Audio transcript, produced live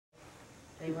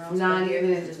Not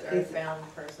even it's just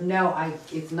earthbound person. No,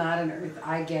 it's not an earth.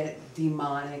 I get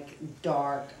demonic,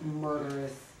 dark,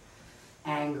 murderous,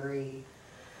 angry.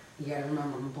 You gotta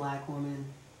remember, I'm a black woman,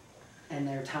 and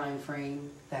their time frame.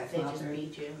 That's they not just their,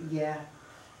 beat you. Yeah.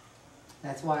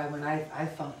 That's why when I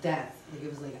felt death, like it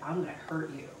was like, I'm gonna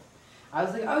hurt you. I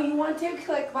was like, oh, you want to?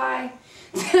 Click, bye.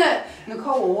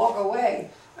 Nicole will walk away.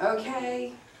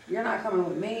 Okay, you're not coming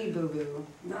with me, boo-boo.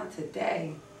 Not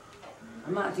today.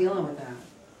 I'm not dealing with that.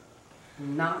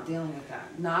 I'm not dealing with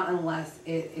that. Not unless,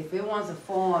 if it wants a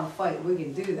full-on fight, we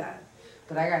can do that.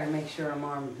 But I gotta make sure I'm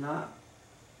armed up.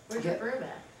 Where's your broom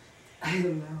at? I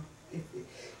don't know.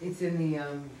 It's in the,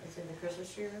 It's in the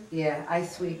Christmas tree room? yeah, I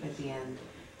sweep at the end.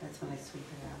 That's when I sweep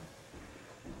it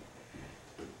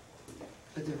out.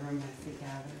 But the room has to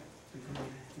gather. The room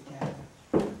has to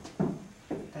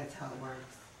gather. That's how it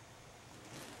works.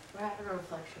 We're having a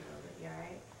reflection moment. You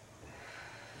alright?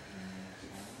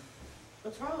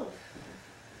 What's wrong?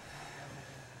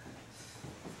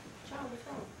 John, what's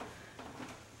wrong?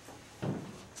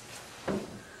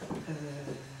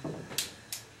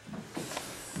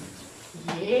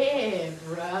 Yeah,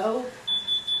 bro.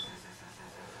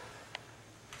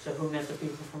 So who met the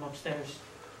people from upstairs?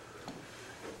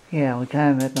 Yeah, we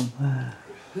kind of met them.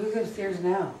 Who's upstairs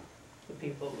now? The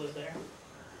people that was there.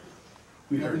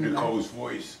 We heard Nicole's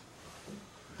voice.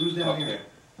 Who's down here?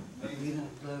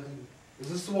 Logan. Is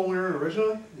this the one we were in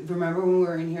originally? Remember when we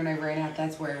were in here and I ran out?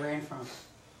 That's where I ran from.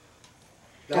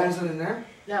 That wasn't in there?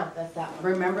 No, that's that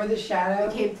one. Remember the shadow?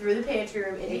 It came through the pantry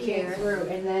room into It came here. through,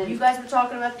 and then You guys were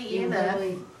talking about the you EMF.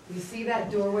 literally- you see that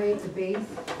doorway at the base?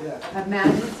 Yeah.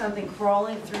 Imagine something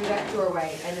crawling through that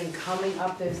doorway and then coming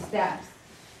up those steps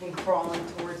and crawling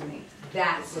towards me.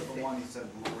 That's That's the one he said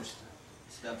lower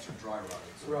steps are dry rotted,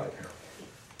 so be Right. careful.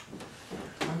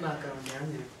 I'm not going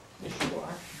down there. Yes, you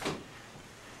are.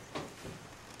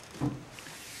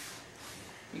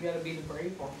 You gotta be the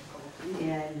brave one, Nicole.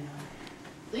 Yeah, I know.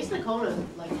 At least Nicole knows,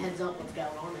 like, heads up what's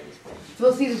going on in this place.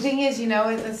 Well, see, the thing is, you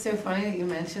know, that's so funny that you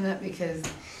mention that because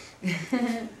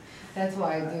that's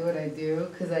why I do what I do.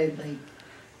 Because I, like,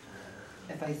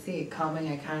 if I see it coming,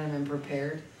 I kind of am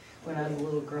prepared. When I was a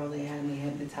little girl, they had me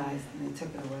hypnotized and they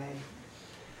took it away.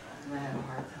 And I had a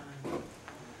hard time.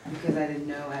 Because I didn't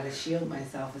know how to shield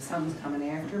myself. If something's coming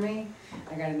after me,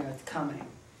 I gotta know it's coming.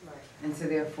 Right. And so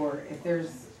therefore, if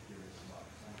there's...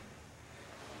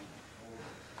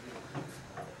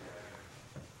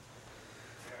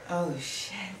 Oh,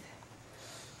 shit.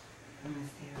 I'm gonna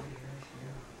stay over here if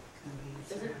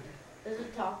you're gonna be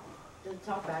Does it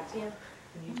talk back to you?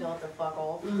 When you tell it to fuck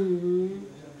off? Mm-hmm.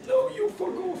 No, you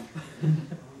fuck off.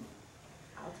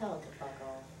 I'll tell it to fuck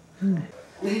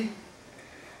off.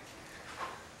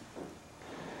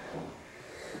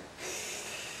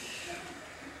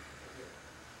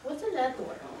 What's in that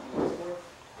door?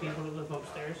 People that live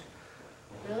upstairs.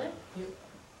 Really?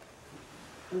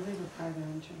 Looks like a private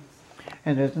entrance.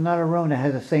 And there's another room that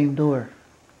has the same door.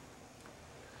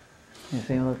 In the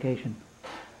same location.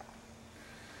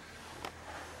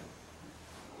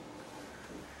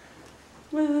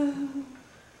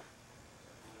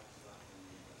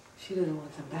 She doesn't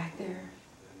want them back there.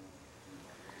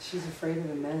 She's afraid of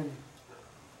the men.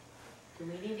 Do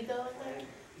we need to go in there?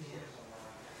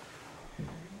 Yeah.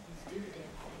 Let's do the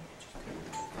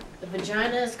damn thing. The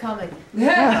vagina is coming.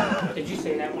 Did you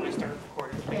say that when I started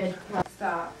recording? Kid.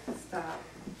 Stop. Stop.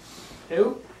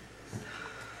 Who?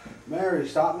 Mary,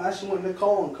 stop messing with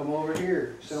Nicole and come over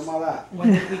here. Sit on my lap.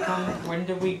 When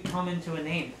did we come into a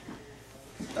name?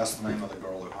 That's the name of the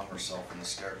girl who hung herself in the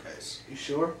staircase. You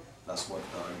sure? That's what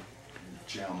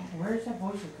Jim Where does that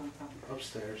voice come from?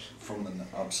 Upstairs. from the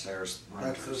upstairs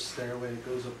That's the renters. stairway that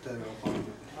goes up there.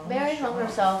 Mary hung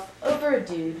herself over a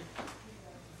dude.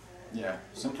 Yeah,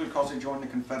 simply because he joined the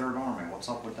Confederate Army. What's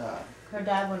up with that? Her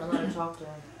dad wouldn't let her talk to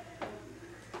him.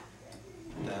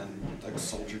 Then the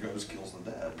soldier goes, kills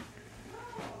the dead.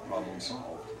 Problem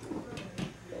solved.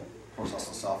 Of course, that's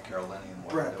the South Carolinian way.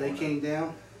 Brett, of they doing it. came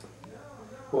down?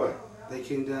 What? They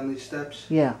came down these steps?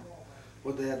 Yeah.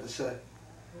 What'd they have to say?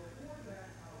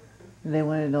 They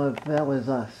wanted to know if that was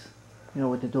us. You know,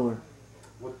 with the door.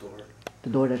 What door? The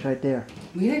door that's right there.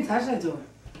 We didn't touch that door.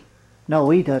 No,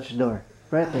 we touched the door.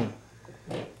 Brett did.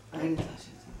 I didn't touch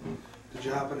it. Did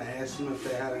you happen to ask them if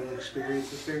they had any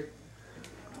experiences here?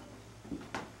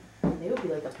 They would be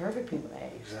like the perfect people to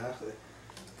ask. Exactly.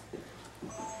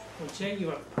 Well, Jay, you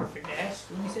have a perfect ass.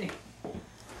 Let me see.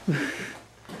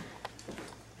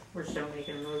 We're still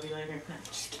making a movie later. No,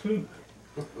 just kidding.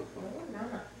 No, we're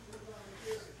not.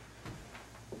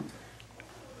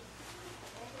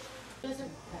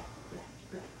 Doesn't.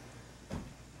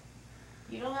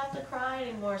 You don't have to cry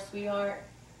anymore, sweetheart.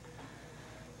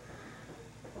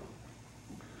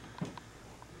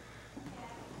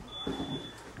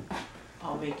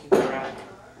 make you cry.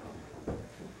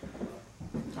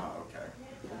 Oh, okay.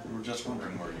 We were just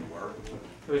wondering where you were.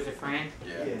 Who is a friend?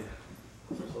 Yeah.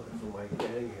 I was looking for my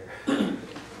gang here.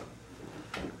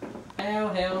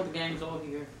 Hell, the gang's all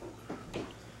here.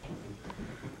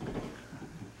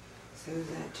 So is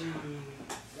that gentleman.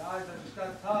 Guys, I just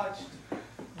got touched.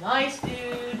 Nice, dude.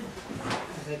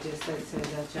 As I just said, so is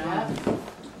that Yeah. gentleman.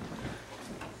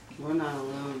 We're not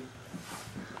alone.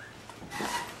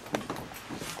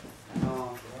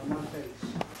 Oh, On my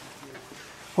face.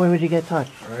 Where would you get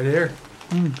touched? Right here.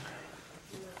 Hmm.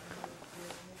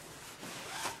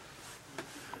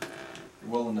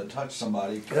 You're willing to touch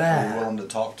somebody? Are Yeah. you willing to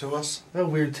talk to us? I have a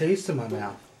weird taste in my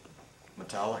mouth.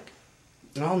 Metallic.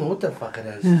 I don't know what the fuck it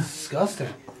is. Yeah. It's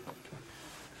disgusting.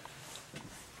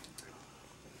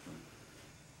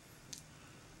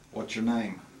 What's your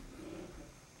name?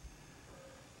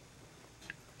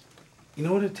 You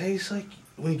know what it tastes like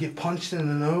when you get punched in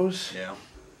the nose? Yeah.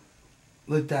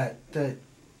 Like that,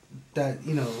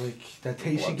 you know, like that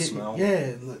taste you Blood get. smell?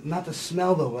 Yeah, not the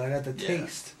smell though, but I got the Yeah.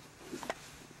 taste.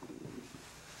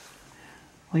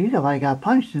 Well, you got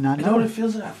punched and not You know what it know.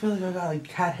 feels like? I feel like I got like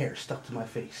cat hair stuck to my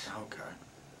face. Okay.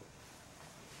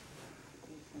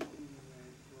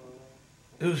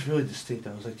 It was really distinct.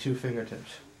 It was like 2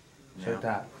 fingertips. Just Yeah. like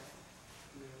that.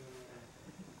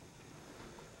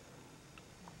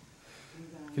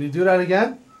 Can you do that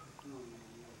again?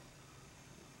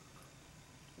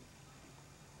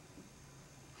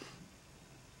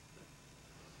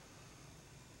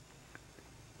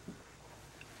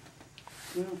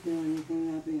 You don't feel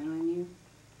anything out behind you?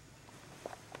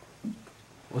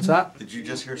 What's that? Did you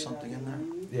just hear something in there?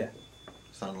 Yeah.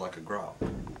 Sounded like a growl.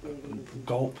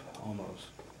 Gulp, almost.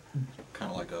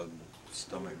 Kind of like a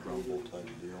stomach rumble type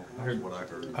of deal. I heard- That's what I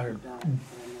heard. I heard.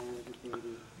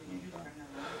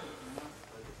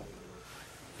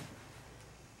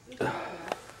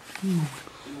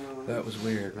 That was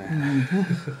weird, man.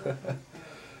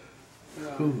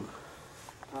 Ooh.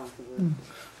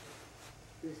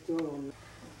 This door will...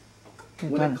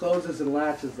 Get When it done. closes and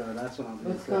latches, though, that's when I'm.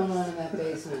 What's going on in that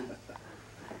basement?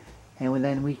 And well,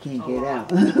 then we can't get out.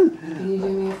 Can you do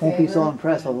me a favor? Won't be so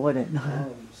impressive, would it?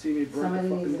 See me break the Somebody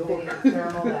fucking needs a door. video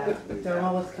thermal that.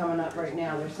 Thermal what's coming up right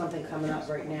now. There's something coming up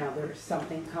right now. There's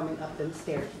something coming up them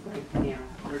stairs right now.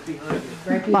 Right behind you.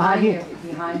 Right Behind behind you. you.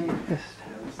 Behind you.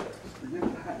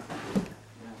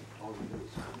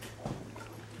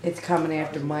 It's coming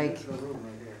after Mike.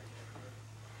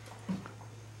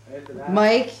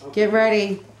 Mike, get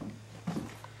ready.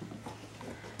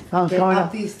 Sounds Get coming up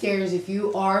up. these stairs. If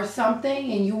you are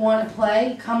something and you want to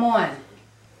play, come on.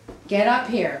 Get up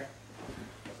here.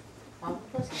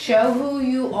 Show who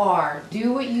you are.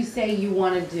 Do what you say you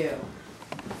want to do.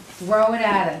 Throw it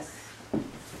at us.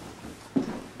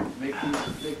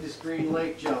 Make this green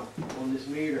light jump on this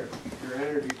meter. Your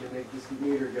energy can make this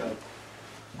meter go.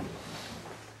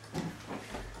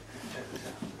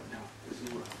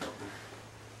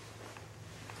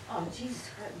 Oh, Jesus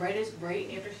Christ. Right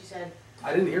after she said,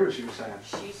 I didn't hear what she was saying.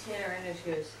 she's hit her in and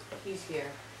she goes, he's here.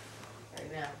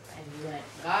 Right now. And you went,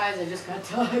 guys, I just got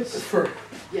touched. For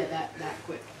Yeah, that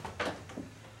quick.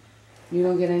 You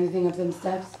don't get anything up them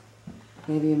steps?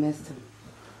 Maybe you missed him.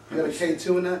 you got a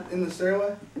K2 in the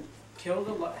stairway? Kill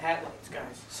the hat lights,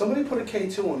 guys. Somebody put a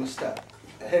K2 on the step,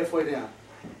 halfway down.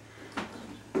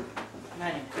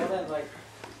 Man, kill that light.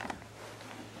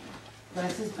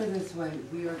 Let's just put it this way.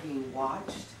 We are being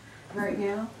watched right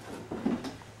now.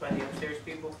 By the upstairs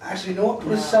people. Actually, you know what?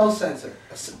 Put a No. cell sensor.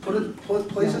 Place No,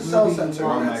 a cell we're being sensor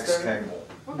on that Romex stairway. cable.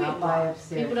 We're Not being by blocked.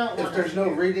 upstairs. People don't want If there's us no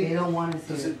here. They reading, don't want us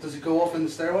does here. it go off in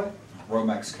the stairway?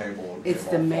 Romex cable will It's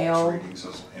give the off male- false readings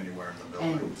as anywhere in the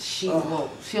building. And she, Oh. well,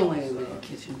 she only lives in the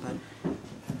kitchen,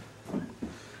 but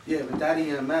Yeah, but that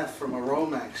EMF from a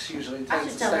Romex usually I tends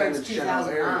should to tell stay her in it's the general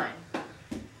area.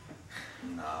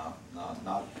 2009. Nah,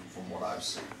 not from what I've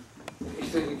seen. You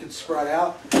think it could spread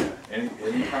out? Any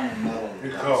kind of metal.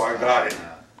 Here you go, I got it.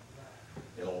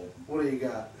 It'll, What do you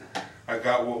got? I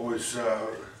got what was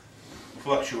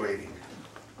fluctuating.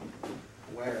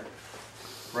 Where?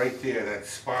 Right there, that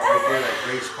spot right there, that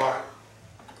gray spot.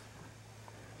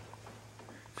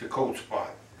 It's a cold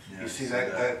spot. Yeah, You see I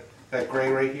see that gray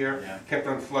right here? Yeah. Kept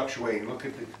on fluctuating. Look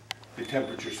at the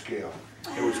temperature scale.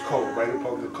 It was cold, right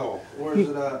above the cold. Where is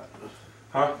it at?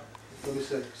 Huh? Let me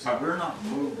see. so we're not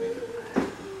moving.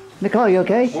 Nicole, you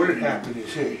okay? What had happened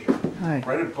is here, Hi.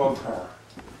 right above her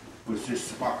was this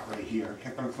spot right here.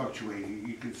 Kept on fluctuating.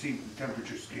 You could see the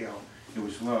temperature scale. It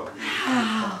was low. It was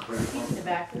right above In the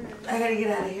back room. I gotta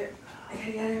get out of here. I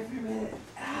gotta get out of here for a minute.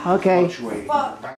 Okay. fluctuating. Fuck.